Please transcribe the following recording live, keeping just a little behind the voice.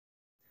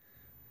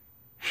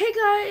Hey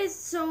guys,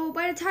 so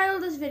by the title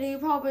of this video, you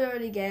probably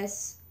already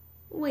guessed.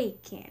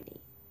 Wait,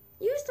 Candy.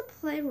 You used to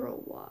play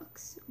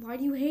Roblox. Why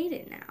do you hate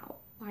it now?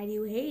 Why do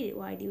you hate it?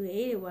 Why do you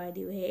hate it? Why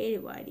do you hate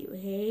it? Why do you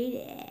hate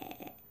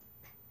it?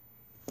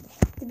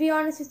 To be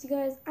honest with you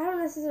guys, I don't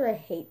necessarily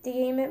hate the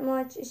game that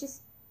much. It's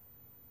just,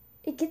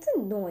 it gets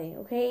annoying,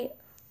 okay?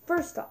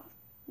 First off,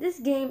 this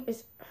game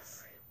is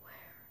everywhere.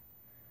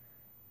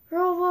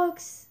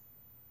 Roblox,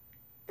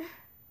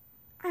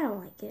 I don't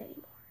like it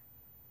anymore.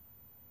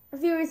 A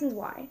few reasons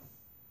why.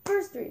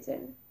 First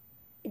reason,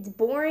 it's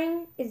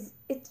boring. It's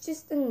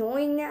just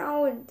annoying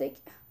now. And like,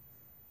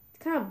 it's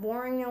kind of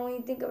boring now when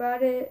you think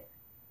about it.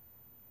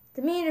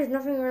 To me, there's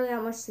nothing really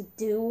that much to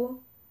do.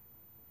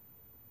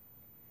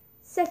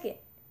 Second,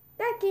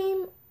 that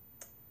game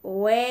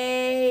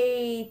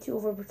way too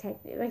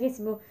overprotective. I guess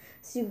so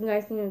you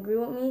guys can agree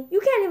with me.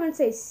 You can't even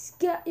say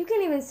you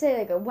can't even say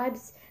like a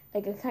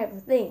like a type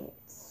of thing.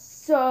 It's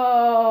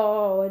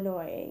so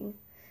annoying.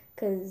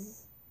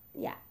 Cause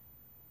yeah.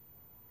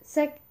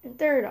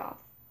 Third off,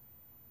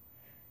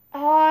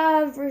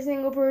 every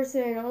single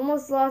person,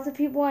 almost lots of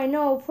people I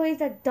know, plays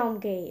that dumb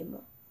game.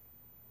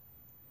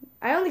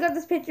 I only got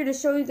this picture to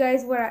show you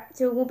guys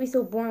so it won't be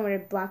so boring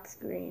with a black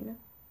screen.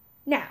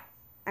 Now,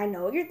 I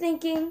know what you're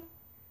thinking.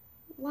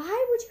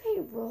 Why would you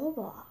hate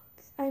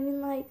Roblox? I mean,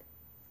 like,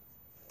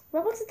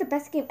 Roblox is the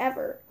best game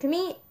ever. To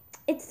me,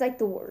 it's like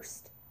the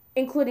worst,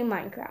 including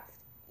Minecraft.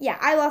 Yeah,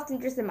 I lost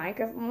interest in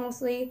Minecraft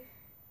mostly.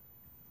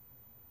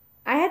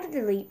 I had to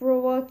delete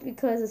Roblox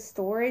because of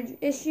storage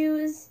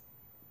issues.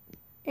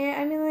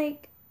 And I mean,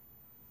 like,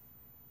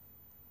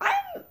 I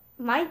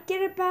might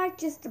get it back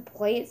just to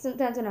play it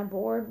sometimes when I'm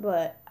bored,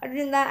 but other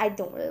than that, I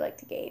don't really like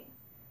the game.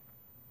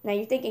 Now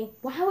you're thinking,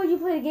 why would you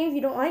play the game if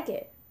you don't like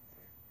it?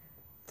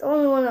 It's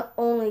only one of the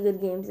only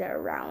good games that are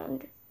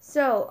around.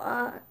 So,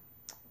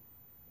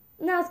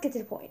 now let's get to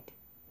the point.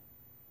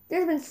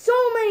 There's been so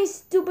many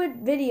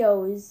stupid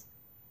videos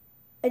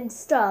and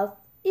stuff.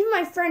 Even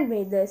my friend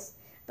made this.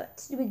 But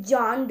stupid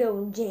John Doe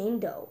and Jane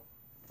Doe.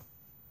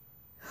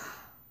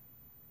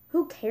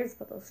 Who cares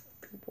about those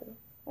people?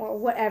 Or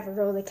whatever,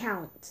 those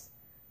accounts.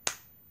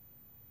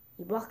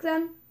 You block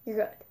them, you're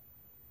good.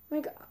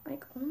 Like,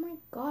 oh my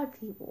god,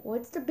 people.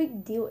 What's the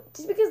big deal?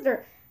 Just because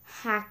they're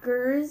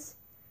hackers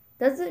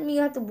doesn't mean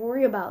you have to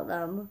worry about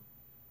them.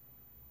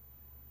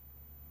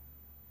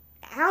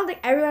 I don't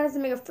think everyone has to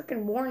make a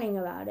freaking warning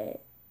about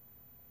it.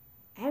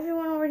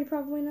 Everyone already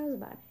probably knows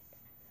about it.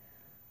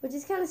 Which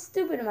is kind of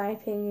stupid in my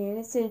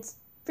opinion, since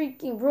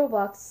freaking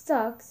Roblox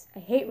sucks. I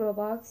hate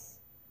Roblox.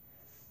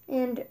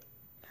 And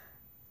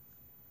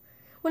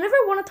whenever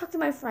I want to talk to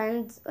my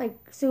friends, like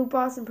Sue,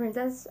 Boss, and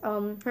Princess,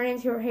 her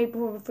name's here, Hey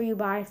Before You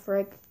Buy,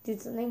 Frick, do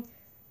something.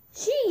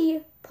 She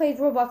plays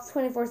Roblox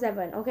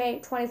 24/7, okay?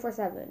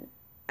 24/7.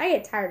 I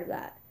get tired of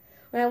that.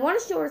 When I want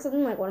to show her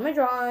something, like one of my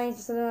drawings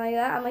or something like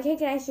that, I'm like, hey,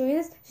 can I show you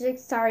this? She's like,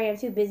 sorry, I'm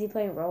too busy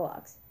playing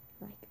Roblox.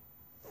 I'm like,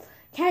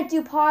 can't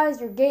you pause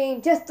your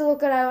game just to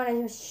look at it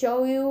when I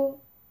show you?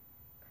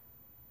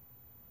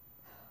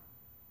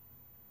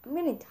 I'm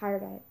getting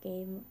tired of that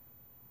game.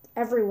 It's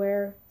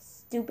everywhere.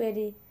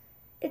 Stupid.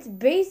 It's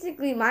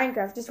basically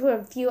Minecraft, just with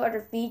a few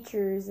other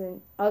features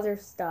and other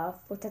stuff.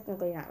 Well,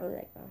 technically not really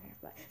like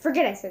Minecraft, but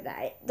forget I said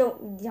that.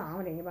 Don't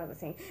think about the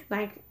thing.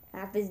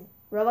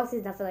 Roblox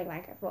is nothing like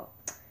Minecraft. Well,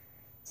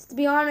 just to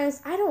be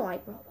honest, I don't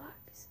like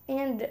Roblox.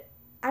 And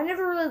I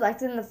never really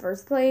liked it in the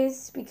first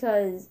place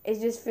because it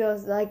just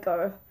feels like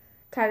a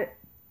kind of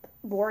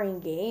boring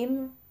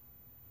game.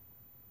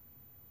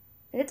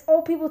 And it's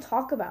all people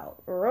talk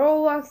about.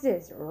 Roblox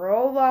this,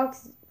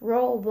 Roblox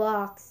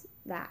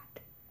that.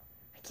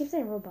 I keep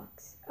saying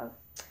Roblox.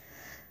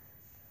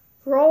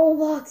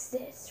 Roblox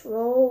this,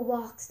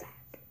 Roblox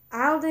that.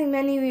 I don't think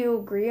many of you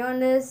agree on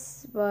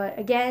this, but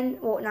again,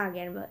 well, not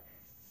again, but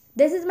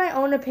this is my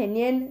own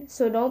opinion,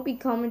 so don't be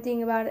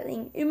commenting about it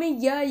like, oh my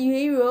god, you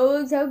hate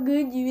Roblox, how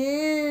good you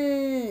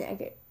is.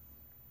 Okay.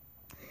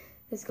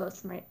 This goes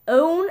for my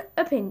own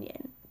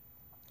opinion.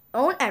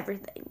 Own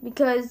everything,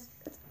 because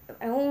it's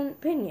my own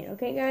opinion,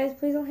 okay, guys?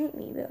 Please don't hate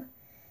me, but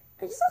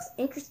I just lost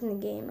interest in the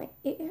game. Like,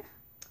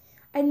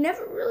 I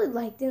never really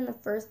liked it in the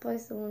first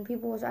place, so when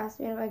people was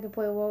asking me if I could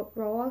play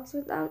Roblox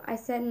with them, I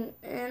said,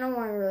 I don't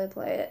want to really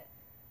play it.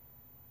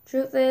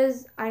 Truth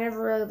is, I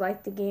never really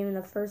liked the game in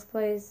the first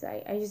place.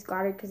 I just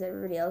got it because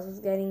everybody else was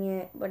getting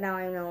it, but now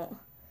I know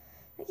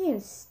that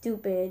game's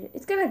stupid.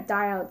 It's gonna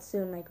die out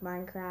soon, like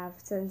Minecraft,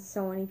 since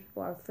so many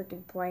people are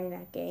freaking playing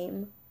that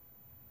game.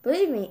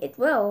 Believe me, it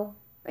will.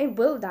 It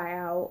will die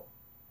out.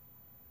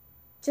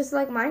 Just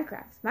like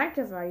Minecraft.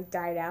 Minecraft already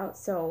died out,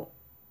 so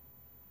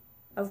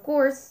of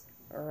course,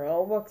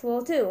 Roblox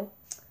will too.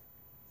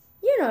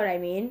 You know what I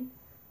mean.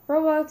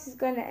 Roblox is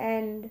gonna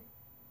end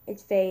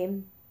its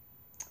fame.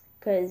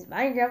 Because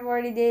Minecraft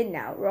already did,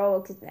 now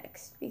Roblox is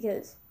next.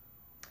 Because,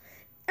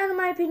 in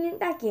my opinion,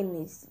 that game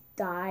needs to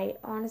die,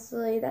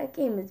 honestly. That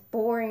game is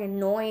boring,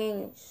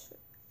 annoying,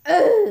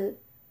 and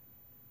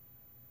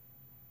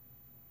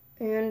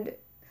that's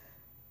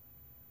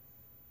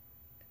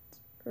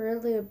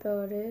really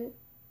about it.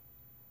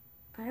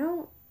 I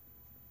don't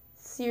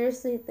see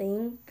seriously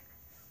think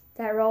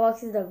that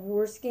Roblox is the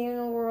worst game in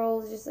the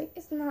world. It's just like,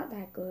 it's not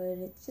that good.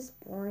 It's just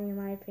boring in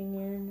my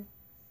opinion.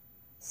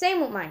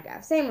 Same with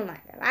Minecraft.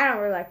 I don't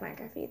really like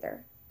Minecraft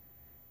either.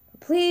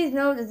 But please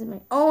note this is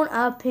my own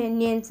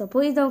opinion. So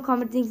please don't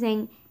comment things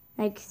saying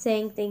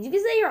things. You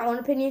can say your own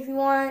opinion if you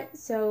want.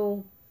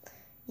 So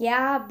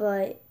yeah,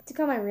 but to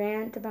come my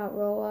rant about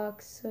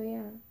Roblox. So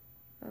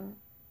yeah.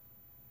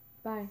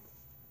 Bye.